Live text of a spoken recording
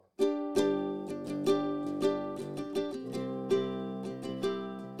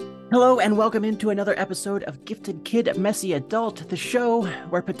Hello and welcome into another episode of Gifted Kid, Messy Adult, the show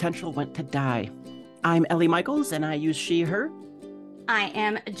where potential went to die. I'm Ellie Michaels and I use she, her. I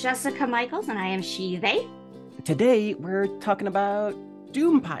am Jessica Michaels and I am she, they. Today we're talking about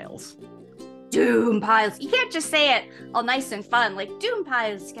Doompiles. Doompiles. You can't just say it all nice and fun like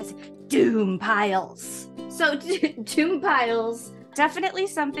Doompiles. You gotta say Doompiles. So Doompiles, definitely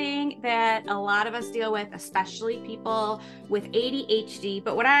something that a lot of us deal with, especially people with ADHD.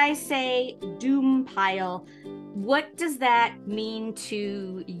 But when I say Doompile, what does that mean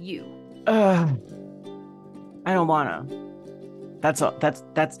to you? I don't wanna. That's all.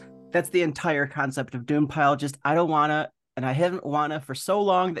 That's the entire concept of Doompile. Just I don't wanna, and I haven't wanna for so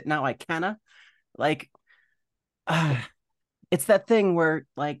long that now I canna. Like, it's that thing where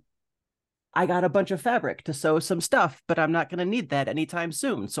like I got a bunch of fabric to sew some stuff, but I'm not going to need that anytime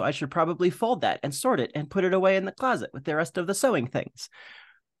soon. So I should probably fold that and sort it and put it away in the closet with the rest of the sewing things.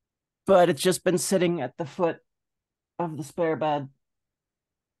 But it's just been sitting at the foot of the spare bed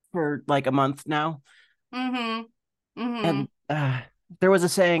for like a month now. Mm-hmm. Mm-hmm. And there was a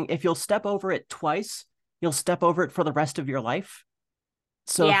saying, if you'll step over it twice, you'll step over it for the rest of your life.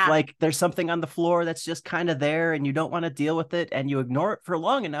 So if Yeah. like there's something on the floor that's just kind of there and you don't want to deal with it and you ignore it for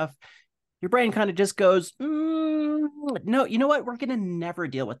long enough, your brain kind of just goes, no, you know what? We're going to never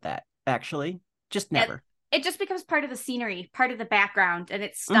deal with that, actually. Just never. It just becomes part of the scenery, part of the background, and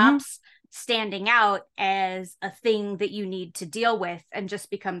it Mm-hmm. stops standing out as a thing that you need to deal with and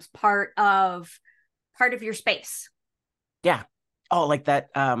just becomes part of your space. Yeah. Oh, like that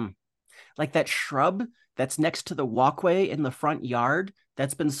shrub that's next to the walkway in the front yard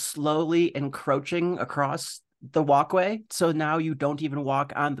that's been slowly encroaching across the walkway. So now you don't even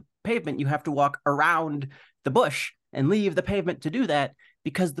walk on the pavement. You have to walk around the bush and leave the pavement to do that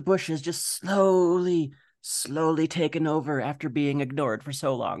because the bush is just slowly taken over after being ignored for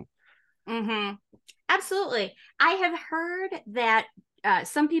so long. Mm-hmm. Absolutely. I have heard that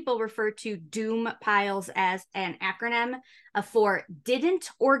some people refer to Doom Piles as an acronym for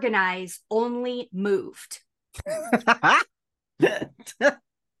didn't organize, only moved.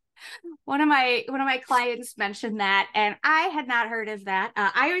 One of my clients mentioned that, and I had not heard of that.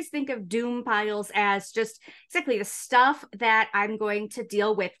 I always think of Doom Piles as just exactly the stuff that I'm going to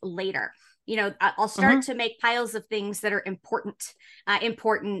deal with later. I'll start to make piles of things that are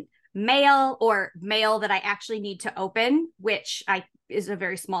important mail or mail that I actually need to open, which is a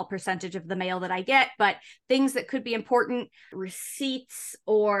very small percentage of the mail that I get, but things that could be important, receipts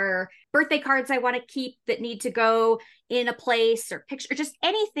or birthday cards I want to keep that need to go in a place, or picture, just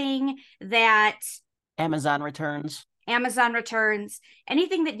anything that Amazon returns,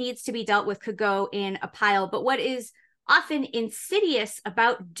 anything that needs to be dealt with could go in a pile. But what is often insidious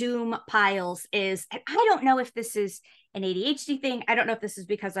about Doom Piles is, and I don't know if this is an ADHD thing, I don't know if this is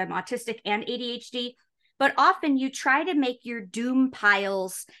because I'm autistic and ADHD, but often you try to make your Doom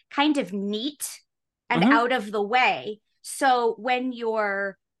Piles kind of neat and out of the way. So when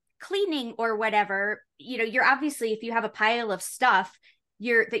you're cleaning or whatever, you're obviously, if you have a pile of stuff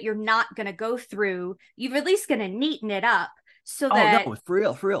you're not going to go through, you're at least going to neaten it up so that. Oh no,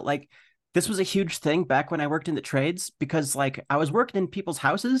 for real. Like this was a huge thing back when I worked in the trades because like I was working in people's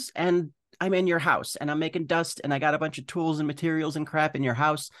houses and I'm in your house and I'm making dust and I got a bunch of tools and materials and crap in your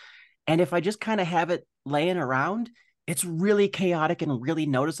house. And if I just kind of have it laying around, it's really chaotic and really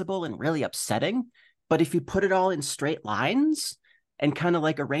noticeable and really upsetting. But if you put it all in straight lines and kind of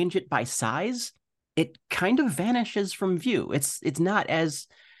like arrange it by size, it kind of vanishes from view. It's not as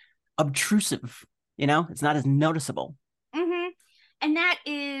obtrusive, it's not as noticeable. Mm-hmm. And that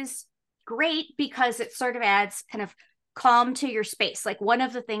is great because it sort of adds kind of calm to your space. Like one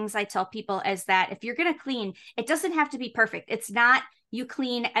of the things I tell people is that if you're going to clean, it doesn't have to be perfect. It's not you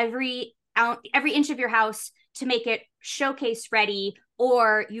clean every inch of your house to make it showcase ready,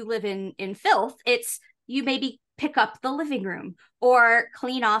 or you live in filth. It's you maybe pick up the living room or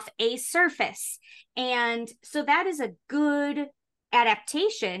clean off a surface. And so that is a good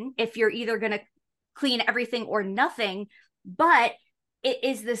adaptation if you're either going to clean everything or nothing. But it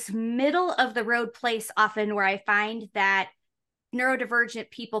is this middle of the road place often where I find that neurodivergent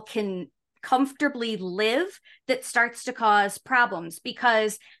people can comfortably live that starts to cause problems,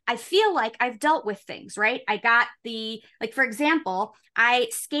 because I feel like I've dealt with things, right? I got for example, I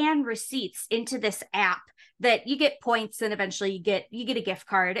scan receipts into this app that you get points and eventually you get a gift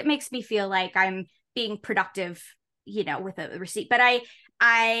card. It makes me feel like I'm being productive, with a receipt. But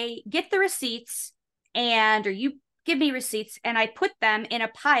I get the receipts or you give me receipts and I put them in a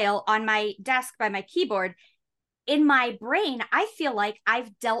pile on my desk by my keyboard. In my brain, I feel like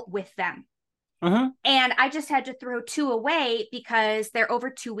I've dealt with them. Mm-hmm. And I just had to throw two away because they're over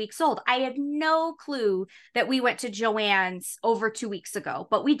 2 weeks old. I had no clue that we went to Joann's over 2 weeks ago,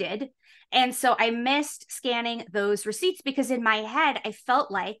 but we did. And so I missed scanning those receipts because in my head, I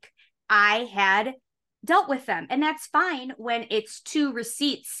felt like I had dealt with them. And that's fine when it's two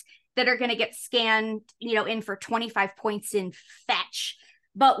receipts that are going to get scanned, in for 25 points in fetch.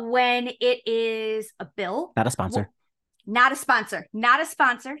 But when it is a bill, Not a sponsor. not a sponsor, not a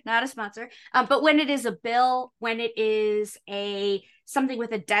sponsor, not a sponsor. But when it is a bill, when it is something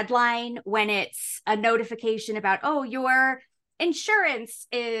with a deadline, when it's a notification about, oh, your insurance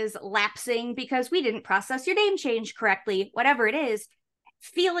is lapsing because we didn't process your name change correctly, whatever it is,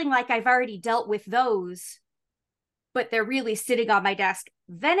 feeling like I've already dealt with those, but they're really sitting on my desk,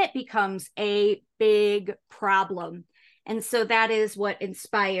 then it becomes a big problem. And so that is what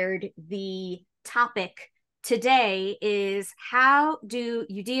inspired the topic today, is how do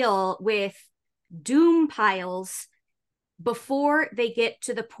you deal with doom piles before they get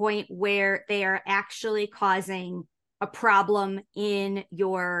to the point where they are actually causing a problem in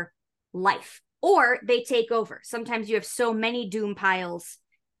your life, or they take over. Sometimes you have so many doom piles,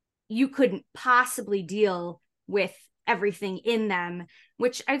 you couldn't possibly deal with everything in them,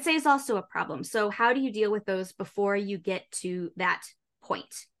 which I'd say is also a problem. So how do you deal with those before you get to that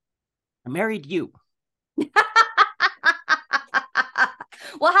point? I married you.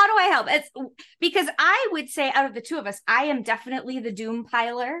 Well, how do I help? It's because I would say out of the two of us, I am definitely the doom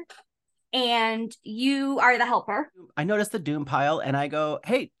piler and you are the helper. I notice the doom pile and I go,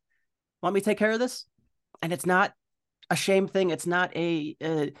 hey, want me to take care of this? And it's not a shame thing. It's not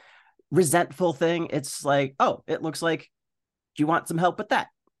a resentful thing. It's like, oh, it looks like, do you want some help with that?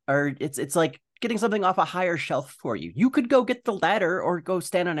 Or it's like getting something off a higher shelf for you. You could go get the ladder or go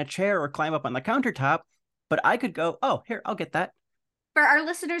stand on a chair or climb up on the countertop, but I could go, oh, here, I'll get that. For our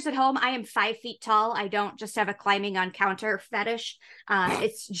listeners at home, I am 5 feet tall. I don't just have a climbing on counter fetish.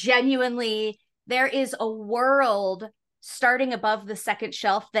 It's genuinely, there is a world starting above the second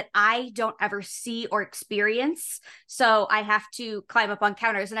shelf that I don't ever see or experience. So I have to climb up on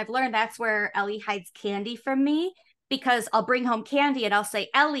counters. And I've learned that's where Ellie hides candy from me, because I'll bring home candy and I'll say,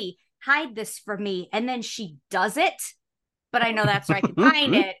 Ellie, hide this from me. And then she does it. But I know that's where I can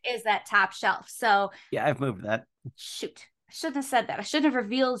find it, is that top shelf. So yeah, I've moved that. Shoot. I shouldn't have said that. I shouldn't have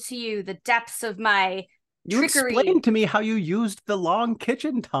revealed to you the depths of my You trickery. explained to me how you used the long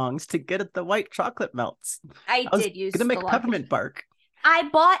kitchen tongs to get at the white chocolate melts. I I was did use gonna the make long peppermint bark. I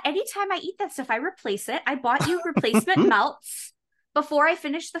bought, anytime I eat that stuff, I replace it. I bought you replacement melts before I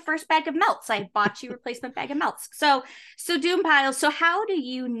finished the first bag of melts. I bought you replacement bag of melts. So Doom Piles. So how do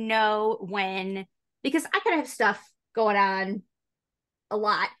you know when, because I could have stuff going on a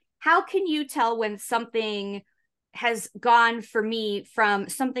lot. How can you tell when something has gone for me from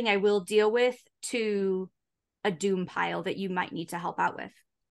something I will deal with to a doom pile that you might need to help out with?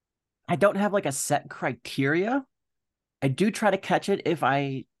 I don't have like a set criteria. I do try to catch it. If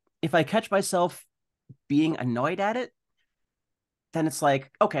I catch myself being annoyed at it, then it's like,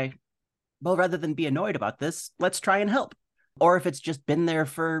 okay, well, rather than be annoyed about this, let's try and help. Or if it's just been there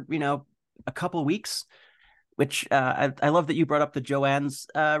for, a couple weeks, which I love that you brought up the Joann's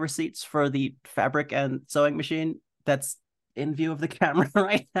receipts for the fabric and sewing machine. That's in view of the camera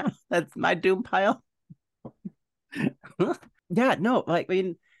right now. That's my doom pile. Yeah, no, like, I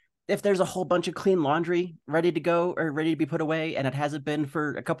mean, if there's a whole bunch of clean laundry ready to go or ready to be put away and it hasn't been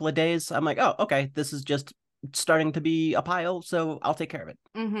for a couple of days, I'm like, oh, okay, this is just starting to be a pile, so I'll take care of it.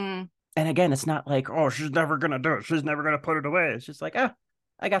 Mm-hmm. And again, it's not like, oh, she's never gonna do it. She's never gonna put it away. It's just like,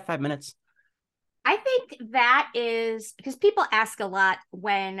 I got 5 minutes. I think that is because people ask a lot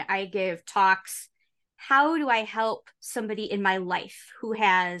when I give talks, how do I help somebody in my life who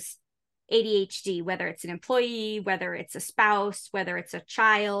has ADHD, whether it's an employee, whether it's a spouse, whether it's a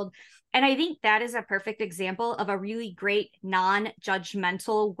child? And I think that is a perfect example of a really great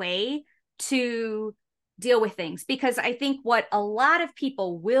non-judgmental way to deal with things. Because I think what a lot of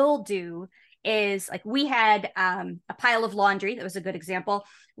people will do is, like, we had a pile of laundry. That was a good example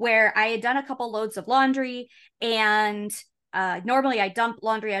where I had done a couple loads of laundry, and normally I dump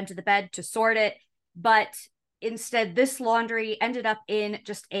laundry onto the bed to sort it, but instead this laundry ended up in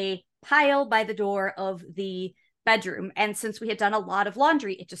just a pile by the door of the bedroom. And since we had done a lot of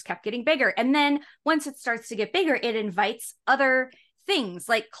laundry, it just kept getting bigger. And then once it starts to get bigger, it invites other things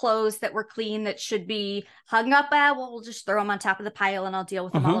like clothes that were clean that should be hung up. Well, we'll just throw them on top of the pile and I'll deal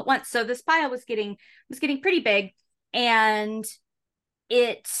with them all at once. So this pile was getting pretty big, and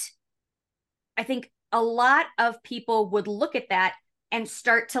I think a lot of people would look at that and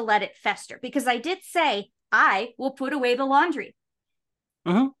start to let it fester, because I did say I will put away the laundry.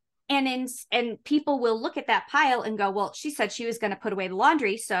 And and people will look at that pile and go, well, she said she was going to put away the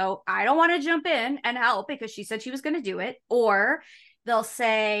laundry, so I don't want to jump in and help because she said she was going to do it. Or they'll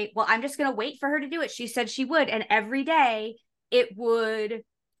say, well, I'm just going to wait for her to do it, she said she would. And every day it would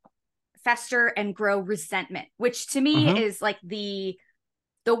fester and grow resentment, which to me Mm-hmm. is like the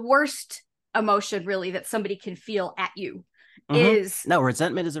worst emotion really that somebody can feel at you Mm-hmm. is No,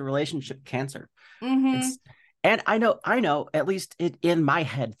 resentment is a relationship cancer. mm-hmm, It's and I know, at least in my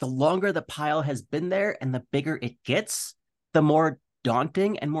head, the longer the pile has been there and the bigger it gets, the more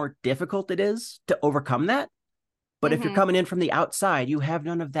daunting and more difficult it is to overcome that. But if you're mm-hmm, coming in from the outside, you have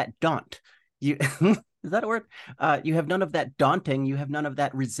none of that daunt. You is that a word? You have none of that daunting. You have none of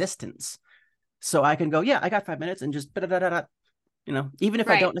that resistance. So I can go, yeah, I got 5 minutes and just even if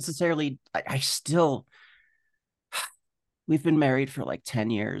I right. don't necessarily, I still. We've been married for like 10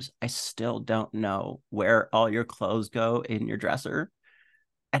 years. I still don't know where all your clothes go in your dresser.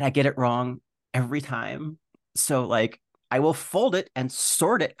 And I get it wrong every time. So, like, I will fold it and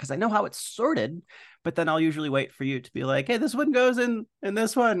sort it because I know how it's sorted. But then I'll usually wait for you to be like, hey, this one goes in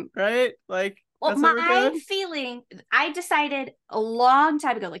this one, right? Like, Well, that's what we're my doing. feeling, I decided a long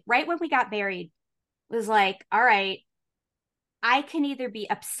time ago, like right when we got married, was like, all right, I can either be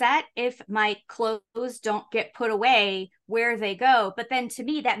upset if my clothes don't get put away where they go, but then to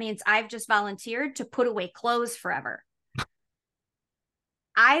me, that means I've just volunteered to put away clothes forever.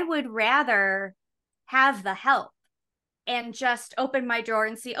 I would rather have the help and just open my drawer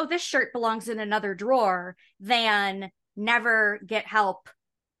and see, oh, this shirt belongs in another drawer than never get help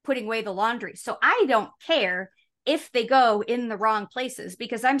putting away the laundry. So I don't care if they go in the wrong places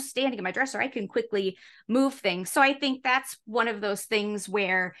because I'm standing in my dresser. I can quickly move things. So I think that's one of those things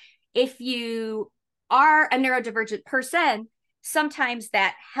where if you are a neurodivergent person, sometimes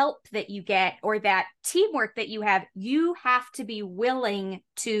that help that you get or that teamwork that you have to be willing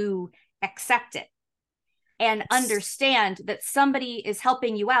to accept it and It's understand that somebody is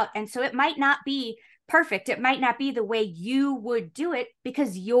helping you out. And so it might not be perfect. It might not be the way you would do it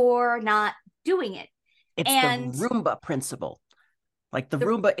because you're not doing it. it's the And Roomba principle. Like the the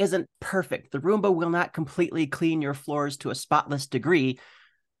Roomba isn't perfect. The Roomba will not completely clean your floors to a spotless degree,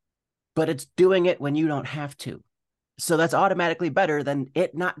 but it's doing it when you don't have to. So that's automatically better than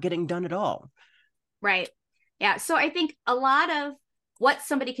it not getting done at all. right. Yeah. So I think a lot of what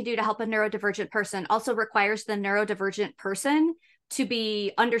somebody can do to help a neurodivergent person also requires the neurodivergent person to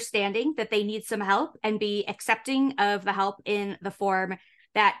be understanding that they need some help and be accepting of the help in the form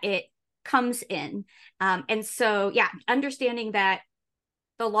that it comes in. And so, yeah, understanding that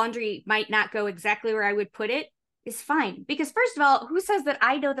the laundry might not go exactly where I would put it is fine. Because, first of all, who says that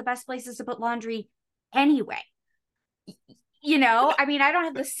I know the best places to put laundry anyway? I mean, I don't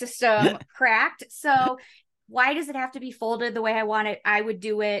have the system cracked. So, why does it have to be folded the way I want it? I would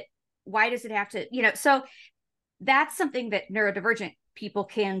do it. Why does it have to, So, that's something that neurodivergent people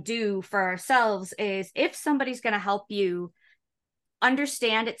can do for ourselves is if somebody's going to help you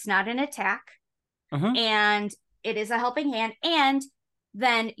understand it's not an attack Mm-hmm. and it is a helping hand, and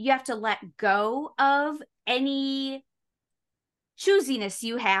then you have to let go of any choosiness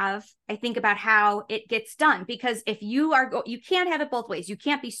you have, I think, about how it gets done. Because if you can't have it both ways. You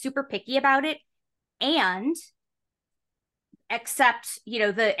can't be super picky about it and accept,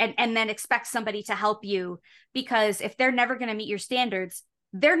 and then expect somebody to help you, because if they're never going to meet your standards,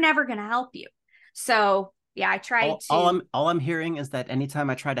 they're never going to help you. So yeah, I tried to. All I'm hearing is that anytime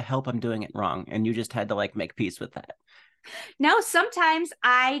I try to help, I'm doing it wrong, and you just had to like make peace with that. No, sometimes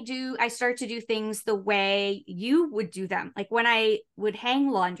I start to do things the way you would do them. Like when I would hang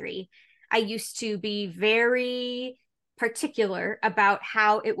laundry, I used to be very particular about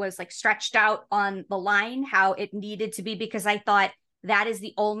how it was like stretched out on the line, how it needed to be, because I thought that is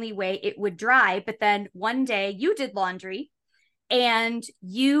the only way it would dry. But then one day you did laundry and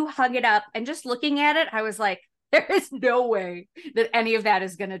you hung it up, and just looking at it, I was like, there is no way that any of that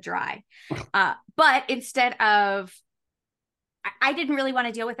is going to dry. But instead of I didn't really want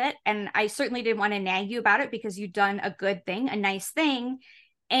to deal with it. And I certainly didn't want to nag you about it because you'd done a good thing, a nice thing.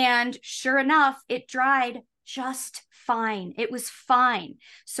 And sure enough, it dried just fine. It was fine.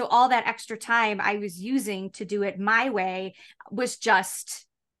 So all that extra time I was using to do it my way was just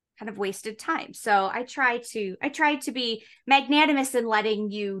kind of wasted time. So I tried to be magnanimous in letting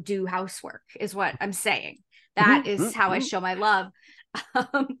you do housework is what I'm saying. That is how I Mm-hmm. show my love.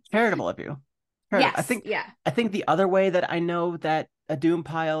 Um, Charitable of you. Charitable. yes, yeah. I think the other way that I know that a doom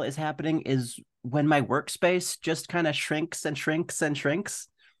pile is happening is when my workspace just kind of shrinks and shrinks and shrinks.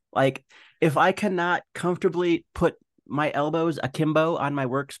 Like if I cannot comfortably put my elbows akimbo on my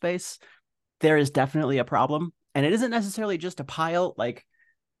workspace, there is definitely a problem. And it isn't necessarily just a pile. Like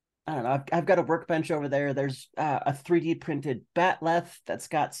I don't know. I've got a workbench over there. There's a 3D printed batleth that's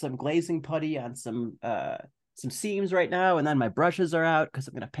got some glazing putty on some seams right now, and then my brushes are out because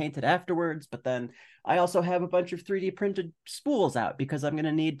I'm going to paint it afterwards. But then I also have a bunch of 3D printed spools out because I'm going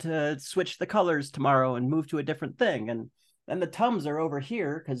to need to switch the colors tomorrow and move to a different thing. And then the Tums are over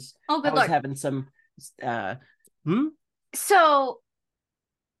here because Oh, I good was Lord. having some. Uh, hmm? So,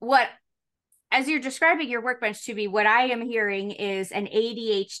 what, as you're describing your workbench to me, what I am hearing is an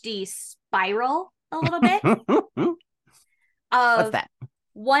ADHD spiral a little bit What's of that?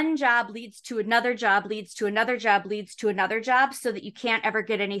 one job leads to another job, leads to another job, leads to another job, so that you can't ever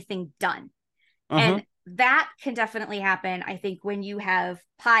get anything done. Mm-hmm. And that can definitely happen, I think, when you have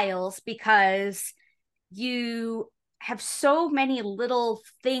piles, because you have so many little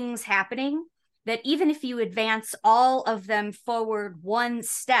things happening that even if you advance all of them forward one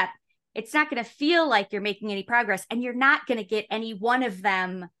step, it's not going to feel like you're making any progress, and you're not going to get any one of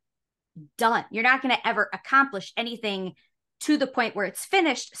them done. You're not going to ever accomplish anything to the point where it's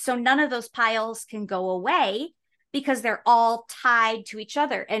finished. So none of those piles can go away because they're all tied to each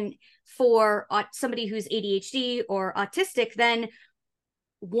other. And for somebody who's ADHD or autistic, then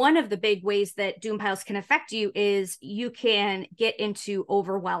one of the big ways that Doompiles can affect you is you can get into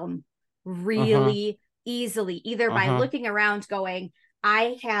overwhelm Mm-hmm. really easily, either by Mm-hmm. looking around going,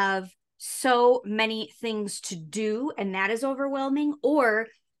 I have so many things to do, and that is overwhelming, or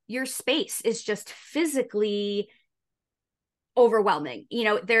your space is just physically overwhelming.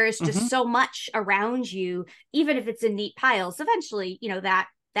 There is Mm-hmm. just so much around you, even if it's in neat piles. Eventually,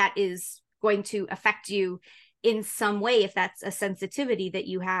 that is going to affect you in some way if that's a sensitivity that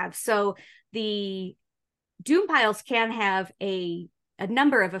you have. So the doom piles can have a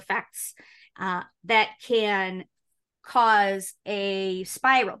number of effects that can cause a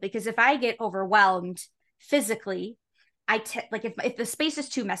spiral, because if I get overwhelmed physically, like if the space is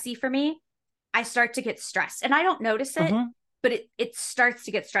too messy for me, I start to get stressed, and I don't notice it, Mm-hmm. but it starts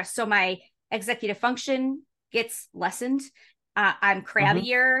to get stressed. So my executive function gets lessened. I'm Mm-hmm.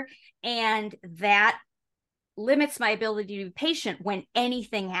 crabbier, and that limits my ability to be patient when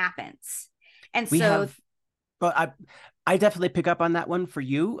anything happens. And We so, have But I definitely pick up on that one for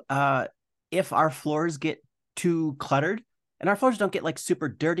you. If our floors get too cluttered, and our floors don't get like super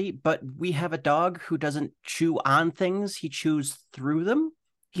dirty, but we have a dog who doesn't chew on things, he chews through them.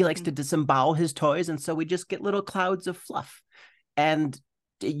 He likes to disembowel his toys, and so we just get little clouds of fluff. And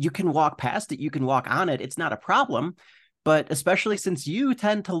you can walk past it, you can walk on it, it's not a problem. But especially since you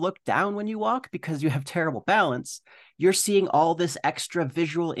tend to look down when you walk because you have terrible balance, you're seeing all this extra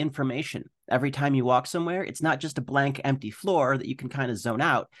visual information every time you walk somewhere. It's not just a blank empty floor that you can kind of zone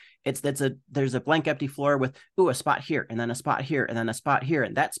out. There's a blank empty floor with a spot here and then a spot here and then a spot here,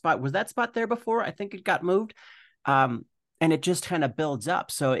 and that spot there before? I think it got moved. um and it just kind of builds up.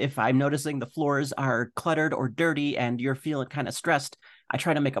 So if I'm noticing the floors are cluttered or dirty and you're feeling kind of stressed, I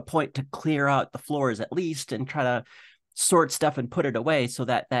try to make a point to clear out the floors at least and try to sort stuff and put it away so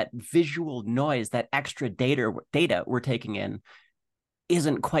that that visual noise, that extra data we're taking in,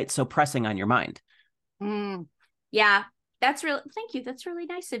 isn't quite so pressing on your mind. yeah, that's really, thank you. That's really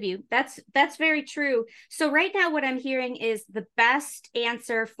nice of you. That's very true. So right now, what I'm hearing is the best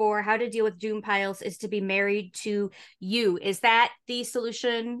answer for how to deal with doom piles is to be married to you. Is that the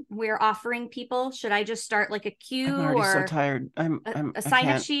solution we're offering people? Should I just start like a I'm queue already so or tired. a I sign-up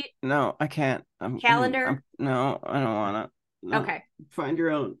can't. sheet, No, I can't. calendar? No, I don't want to. No, Okay. find your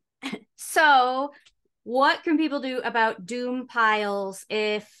own. So what can people do about doom piles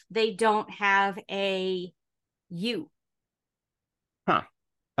if they don't have a you? Huh.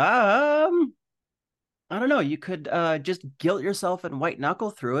 Um, I don't know. You could just guilt yourself and white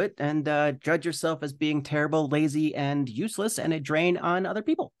knuckle through it and judge yourself as being terrible, lazy, and useless and a drain on other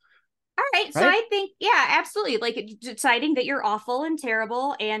people, All right. So right? I think, yeah, absolutely. Like deciding that you're awful and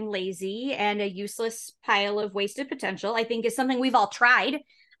terrible and lazy and a useless pile of wasted potential, I think is something we've all tried.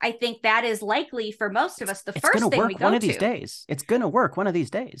 I think that is likely for most of us the It's gonna first thing we work one go of these to. days. It's gonna work one of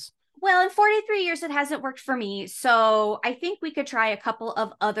these days. Well, in 43 years it hasn't worked for me. So I think we could try a couple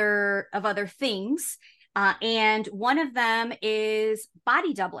of other things. And one of them is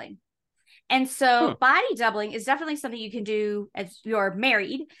body doubling. And Hmm. so body doubling is definitely something you can do as you're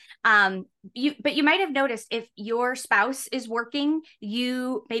married. But you might have noticed if your spouse is working,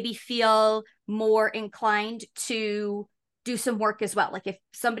 you maybe feel more inclined to do some work as well. Like if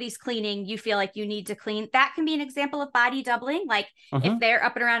somebody's cleaning, you feel like you need to clean. That can be an example of body doubling. Like if Mm-hmm. they're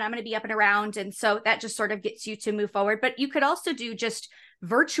up and around, I'm going to be up and around. And so that just sort of gets you to move forward. But you could also do just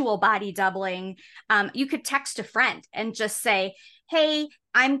virtual body doubling. You could text a friend and just say, hey,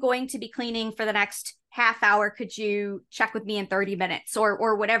 I'm going to be cleaning for the next half hour, could you check with me in 30 minutes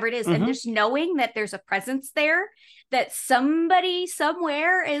or whatever it is. And just knowing that there's a presence there, that somebody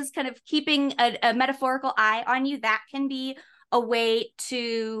somewhere is kind of keeping a metaphorical eye on you, that can be a way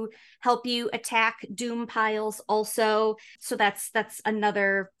to help you attack doom piles also. So that's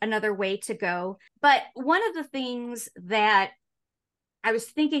another way to go. But one of the things that I was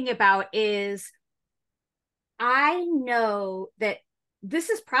thinking about is, I know that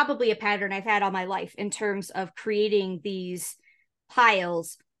this is probably a pattern I've had all my life in terms of creating these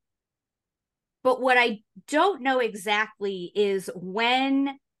piles. But what I don't know exactly is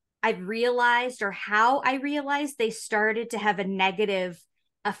when I've realized or how I realized they started to have a negative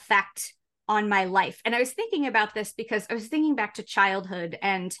effect on my life. And I was thinking about this because I was thinking back to childhood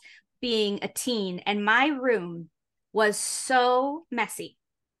and being a teen, and my room was so messy,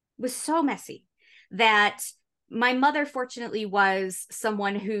 that my mother, fortunately, was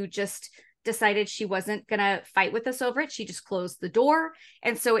someone who just decided she wasn't going to fight with us over it. She just closed the door.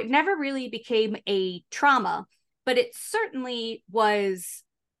 And so it never really became a trauma, but it certainly was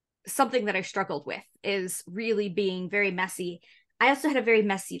something that I struggled with, is really being very messy. I also had a very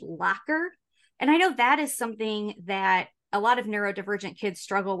messy locker. And I know that is something that a lot of neurodivergent kids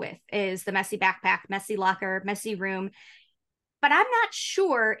struggle with, is the messy backpack, messy locker, messy room. But I'm not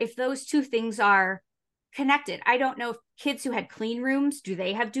sure if those two things are connected. I don't know if kids who had clean rooms, do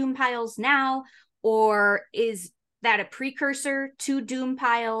they have doom piles now? Or is that a precursor to doom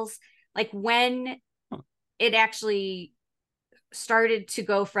piles? Like when it actually started to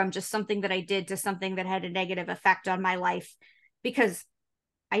go from just something that I did to something that had a negative effect on my life, because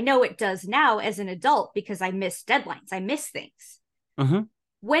I know it does now as an adult, because I miss deadlines, I miss things.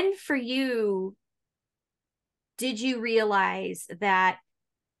 When for you did you realize that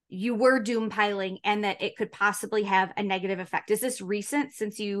you were doom piling and that it could possibly have a negative effect? Is this recent,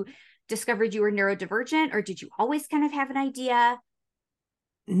 since you discovered you were neurodivergent, or did you always kind of have an idea?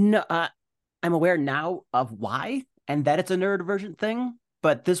 No, I'm aware now of why, and that it's a neurodivergent thing.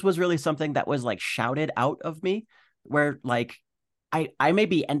 But this was really something that was like shouted out of me, where like I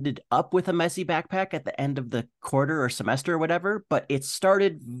maybe ended up with a messy backpack at the end of the quarter or semester or whatever, but it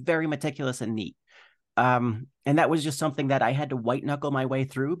started very meticulous and neat. And that was just something that I had to white knuckle my way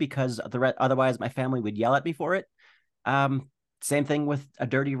through, because otherwise my family would yell at me for it. Same thing with a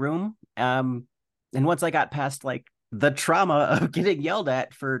dirty room. And once I got past like the trauma of getting yelled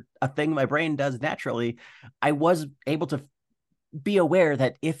at for a thing my brain does naturally, I was able to be aware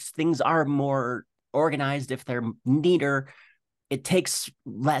that if things are more organized, if they're neater, it takes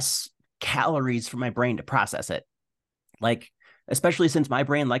less calories for my brain to process it. Like, especially since my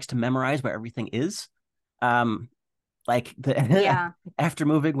brain likes to memorize where everything is. Like the Yeah. after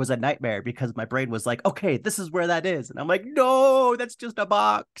moving was a nightmare, because my brain was like, okay, this is where that is. And I'm like, no, that's just a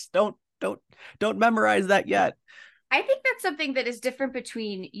box. Don't memorize that yet. I think that's something that is different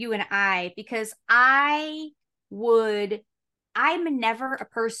between you and I, because I'm never a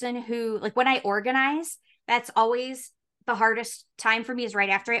person who, like, when I organize, that's always the hardest time for me, is right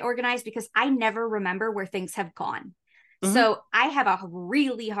after I organize, because I never remember where things have gone. So I have a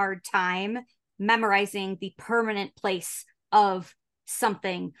really hard time memorizing the permanent place of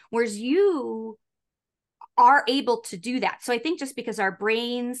something, whereas you are able to do that. So I think just because our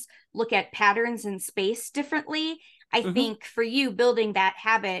brains look at patterns in space differently, I think for you, building that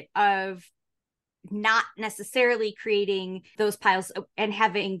habit of not necessarily creating those piles and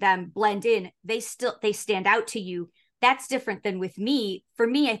having them blend in, they stand out to you. That's different than with me. For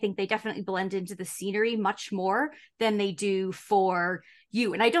me, I think they definitely blend into the scenery much more than they do for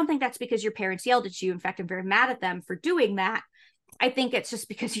you. And I don't think that's because your parents yelled at you. In fact, I'm very mad at them for doing that. I think it's just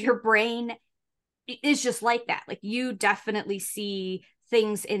because your brain is just like that. Like, you definitely see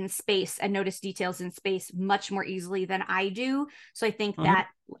things in space and notice details in space much more easily than I do. So I think that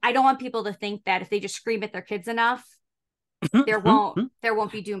I don't want people to think that if they just scream at their kids enough, there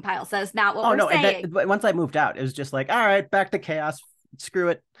won't be doom piles. That's not what Oh we're no, and saying. that once I moved out, it was just like, all right, back to chaos. Screw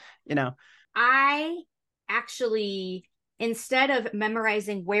it, you know. I actually, instead of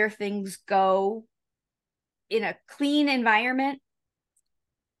memorizing where things go in a clean environment,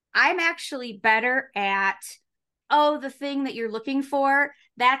 I'm actually better at, oh, the thing that you're looking for,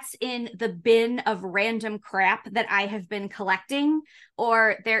 that's in the bin of random crap that I have been collecting.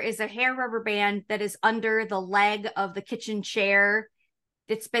 Or there is a hair rubber band that is under the leg of the kitchen chair.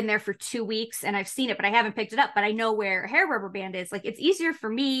 It's been there for 2 weeks and I've seen it, but I haven't picked it up, but I know where a hair rubber band is. Like, it's easier for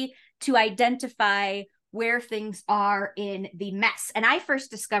me to identify where things are in the mess. And I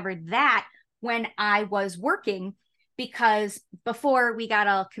first discovered that when I was working, because before we got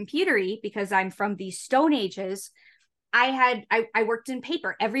all computery, because I'm from the Stone Ages, I worked in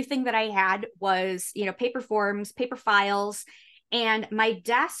paper. Everything that I had was, paper forms, paper files, and my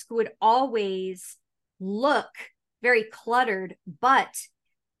desk would always look very cluttered, but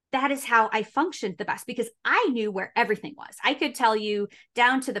that is how I functioned the best because I knew where everything was. I could tell you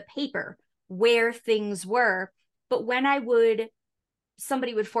down to the paper where things were. But when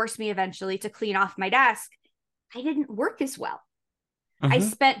somebody would force me eventually to clean off my desk, I didn't work as well. I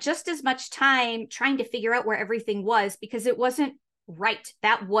spent just as much time trying to figure out where everything was because it wasn't right.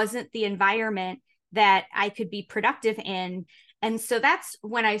 That wasn't the environment that I could be productive in. And so that's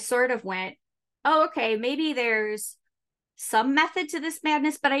when I sort of went, oh, okay, maybe there's some method to this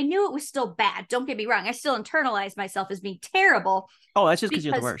madness, but I knew it was still bad. Don't get me wrong. I still internalized myself as being terrible. Oh, that's just because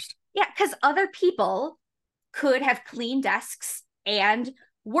you're the worst. Yeah, because other people could have clean desks and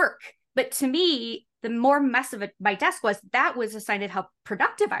work. But to me, the more mess of my desk was, that was a sign of how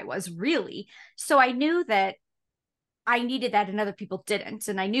productive I was, really. So I knew that I needed that and other people didn't.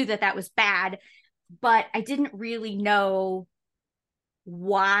 And I knew that that was bad, but I didn't really know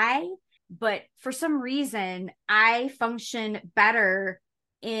why. But for some reason, I function better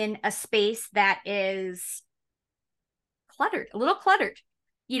in a space that is cluttered, a little cluttered.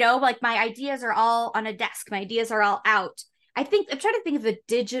 Like my ideas are all on a desk, my ideas are all out. I'm trying to think of the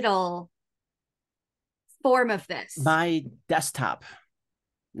digital form of this. My desktop,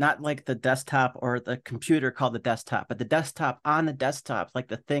 not like the desktop or the computer called the desktop, but the desktop on the desktop, like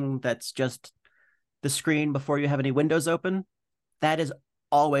the thing that's just the screen before you have any windows open, that is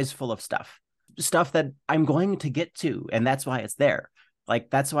always full of stuff that I'm going to get to, and that's why it's there. Like,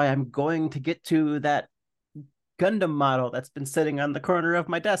 that's why I'm going to get to that Gundam model that's been sitting on the corner of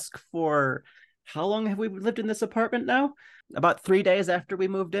my desk for how long have we lived in this apartment now? About 3 days after we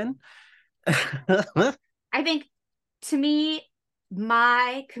moved in. I think, to me,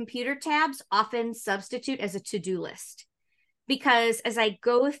 my computer tabs often substitute as a to-do list because as I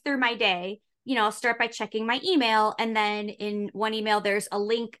go through my day, I'll start by checking my email, and then in one email there's a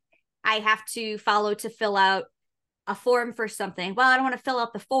link I have to follow to fill out a form for something. Well, I don't want to fill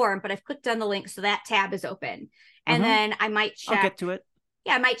out the form, but I've clicked on the link, so that tab is open. And then I might check. I'll get to it.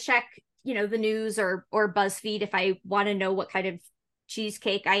 Yeah, I might check, the news or BuzzFeed if I want to know what kind of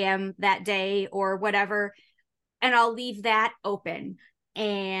cheesecake I am that day or whatever. And I'll leave that open.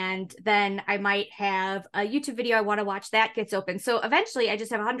 And then I might have a YouTube video I want to watch that gets open. So eventually I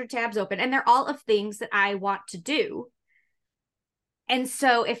just have 100 tabs open, and they're all of things that I want to do. And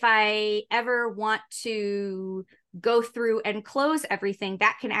so if I ever want to go through and close everything,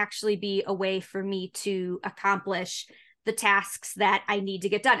 that can actually be a way for me to accomplish the tasks that I need to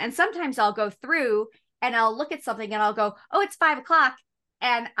get done. And sometimes I'll go through and I'll look at something and I'll go, oh, it's 5:00.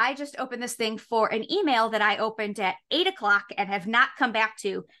 And I just opened this thing for an email that I opened at 8:00 and have not come back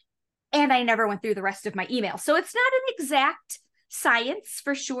to. And I never went through the rest of my email. So it's not an exact science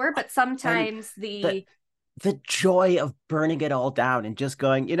for sure, but sometimes the joy of burning it all down and just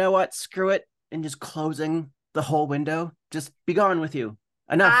going, you know what, screw it, and just closing the whole window, just be gone with you.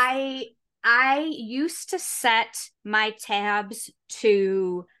 Enough. I used to set my tabs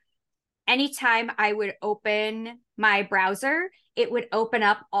to anytime I would open my browser, it would open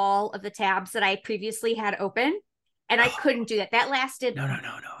up all of the tabs that I previously had open. And I couldn't do that. That lasted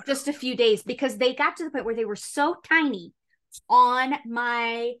just a few days because they got to the point where they were so tiny on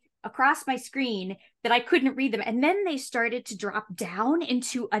across my screen that I couldn't read them. And then they started to drop down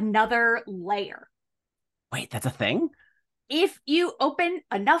into another layer. Wait, that's a thing? If you open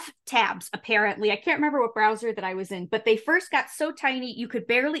enough tabs, apparently, I can't remember what browser that I was in, but they first got so tiny you could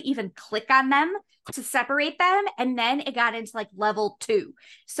barely even click on them to separate them. And then it got into like level 2.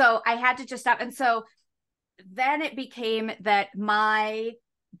 So I had to just stop. And so then it became that my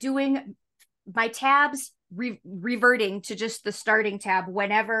tabs reverting to just the starting tab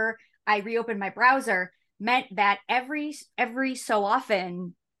whenever I reopened my browser meant that every so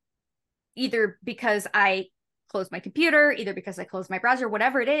often, either because I closed my computer, either because I closed my browser,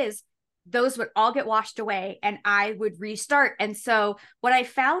 whatever it is, those would all get washed away and I would restart. And so what I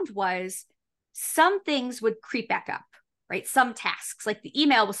found was some things would creep back up, right? Some tasks, like the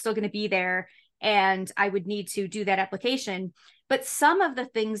email was still going to be there and I would need to do that application. But some of the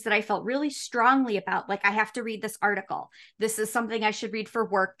things that I felt really strongly about, like I have to read this article, this is something I should read for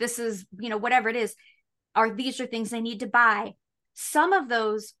work, this is, whatever it is, these are things I need to buy. Some of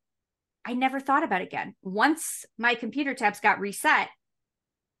those I never thought about again. Once my computer tabs got reset,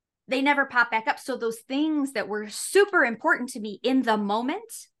 they never popped back up. So those things that were super important to me in the moment,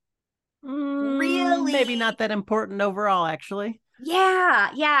 really, maybe not that important overall, actually.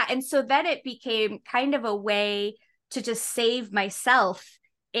 Yeah. And so then it became kind of a way to just save myself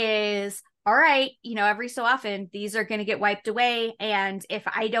is all right, every so often these are going to get wiped away. And if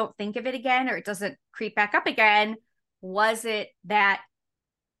I don't think of it again, or it doesn't creep back up again, was it that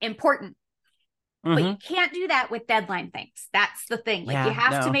important? But you Mm-hmm. can't do that with deadline things. That's the thing. Like, you Yeah,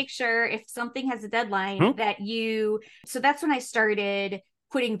 have to no. make sure if something has a deadline Hmm? so that's when I started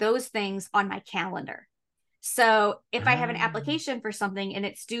putting those things on my calendar. So if I have an Um, application for something and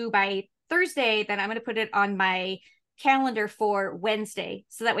it's due by Thursday, then I'm going to put it on my calendar for Wednesday.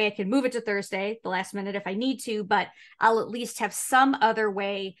 So that way I can move it to Thursday, the last minute if I need to, but I'll at least have some other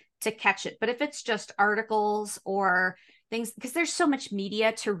way to catch it. But if it's just articles or things, because there's so much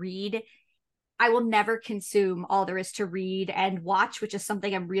media to read, I will never consume all there is to read and watch, which is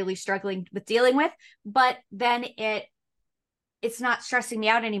something I'm really struggling with dealing with. But then it's not stressing me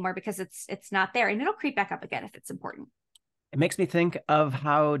out anymore because it's not there, and it'll creep back up again if it's important. it makes me think of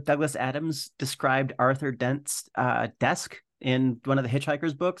how Douglas Adams described Arthur Dent's desk in one of the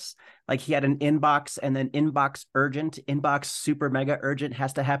Hitchhiker's books. Like he had an inbox and then inbox urgent, inbox super mega urgent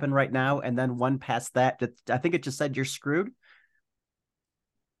has to happen right now. And then one past that, I think it just said you're screwed.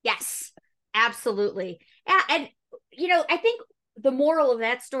 Yes, absolutely. Yeah, and I think the moral of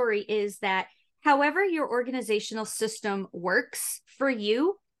that story is that however your organizational system works for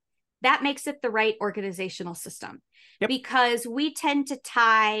you, that makes it the right organizational system. Yep. Because we tend to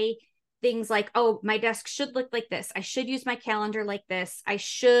tie things like, oh, my desk should look like this. I should use my calendar like this. I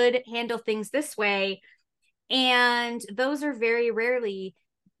should handle things this way. And those are very rarely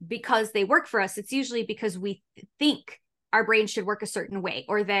because they work for us. It's usually because we think our brain should work a certain way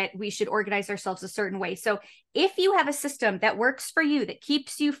or that we should organize ourselves a certain way. So if you have a system that works for you, that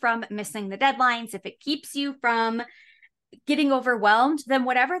keeps you from missing the deadlines, if it keeps you from getting overwhelmed, then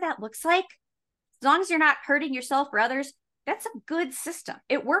whatever that looks like, as long as you're not hurting yourself or others, that's a good system.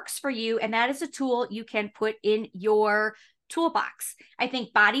 It works for you. And that is a tool you can put in your toolbox. I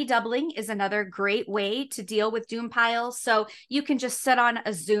think body doubling is another great way to deal with doom piles. So you can just sit on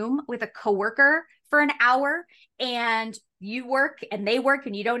a Zoom with a coworker for an hour and you work and they work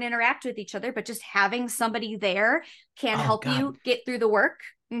and you don't interact with each other, but just having somebody there can Oh help God. you get through the work.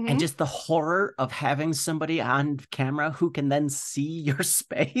 And Mm-hmm. just the horror of having somebody on camera who can then see your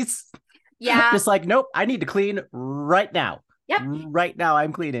space. Yeah. Just like, nope, I need to clean right now. Yep. Right now,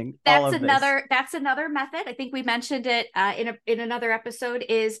 I'm cleaning all that's of this. another that's another method. I think we mentioned it in another episode.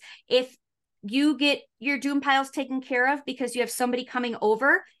 Is if you get your doom piles taken care of because you have somebody coming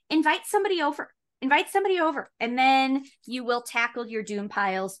over, invite somebody over, and then you will tackle your doom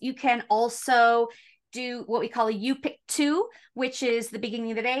piles. You can also do what we call a you pick two, which is the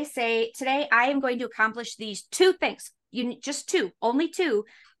beginning of the day. Say, today I am going to accomplish these two things. You just two, only two.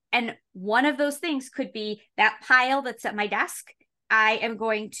 And one of those things could be that pile that's at my desk. I am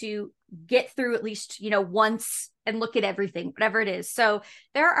going to get through at least, once and look at everything, whatever it is. So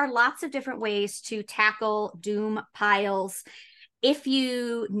there are lots of different ways to tackle doom piles. If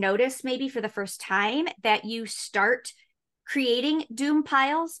you notice maybe for the first time that you start creating doom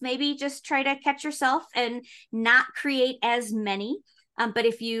piles, maybe just try to catch yourself and not create as many. But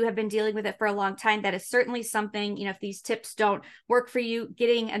if you have been dealing with it for a long time, that is certainly something, if these tips don't work for you,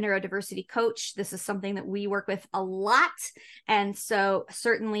 getting a neurodiversity coach, this is something that we work with a lot. And so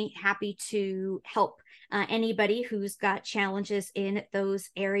certainly happy to help anybody who's got challenges in those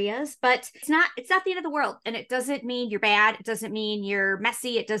areas. But it's not the end of the world. And it doesn't mean you're bad. It doesn't mean you're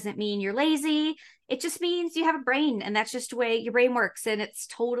messy. It doesn't mean you're lazy. It just means you have a brain, and that's just the way your brain works. And it's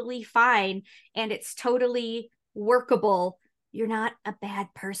totally fine. And it's totally workable. You're not a bad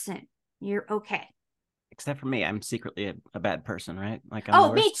person. You're okay. Except for me, I'm secretly a bad person, right? Like I'm the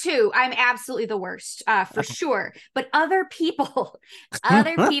Oh, me worst. too. I'm absolutely the worst, for sure. But other people,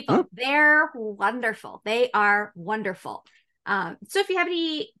 other people, they're wonderful. They are wonderful. So if you have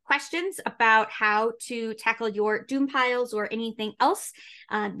any questions about how to tackle your doom piles or anything else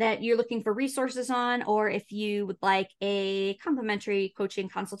that you're looking for resources on, or if you would like a complimentary coaching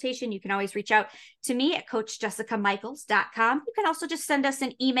consultation, you can always reach out to me at coachjessicamichaels.com. You can also just send us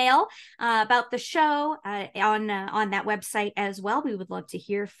an email about the show on that website as well. We would love to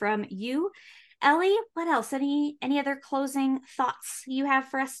hear from you. Ellie, what else? Any other closing thoughts you have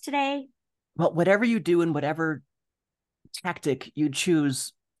for us today? Well, whatever you do and whatever tactic you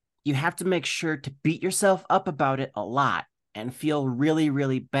choose, you have to make sure to beat yourself up about it a lot and feel really,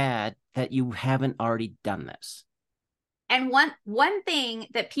 really bad that you haven't already done this. And one thing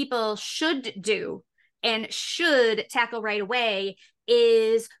that people should do and should tackle right away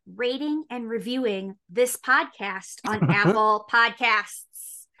is rating and reviewing this podcast on Apple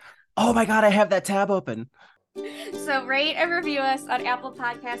Podcasts. Oh my God, I have that tab open. So rate and review us on Apple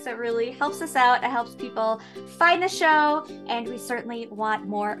Podcasts. It really helps us out. It helps people find the show, and we certainly want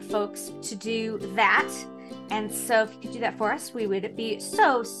more folks to do that. And so if you could do that for us, we would be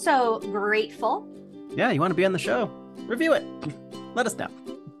so, so grateful. Yeah, you want to be on the show? Review it. Let us know.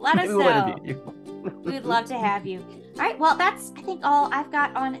 Let us Maybe we'll know. interview you. We'd love to have you. All right, well, that's, I think, all I've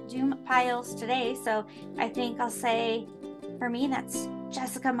got on Doompiles today. So I think I'll say, for me, that's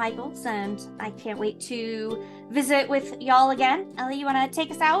Jessica Michaels, and I can't wait to visit with y'all again. Ellie, you want to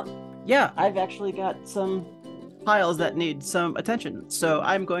take us out? Yeah, I've actually got some piles that need some attention, so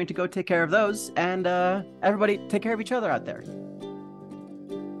I'm going to go take care of those, and everybody take care of each other out there.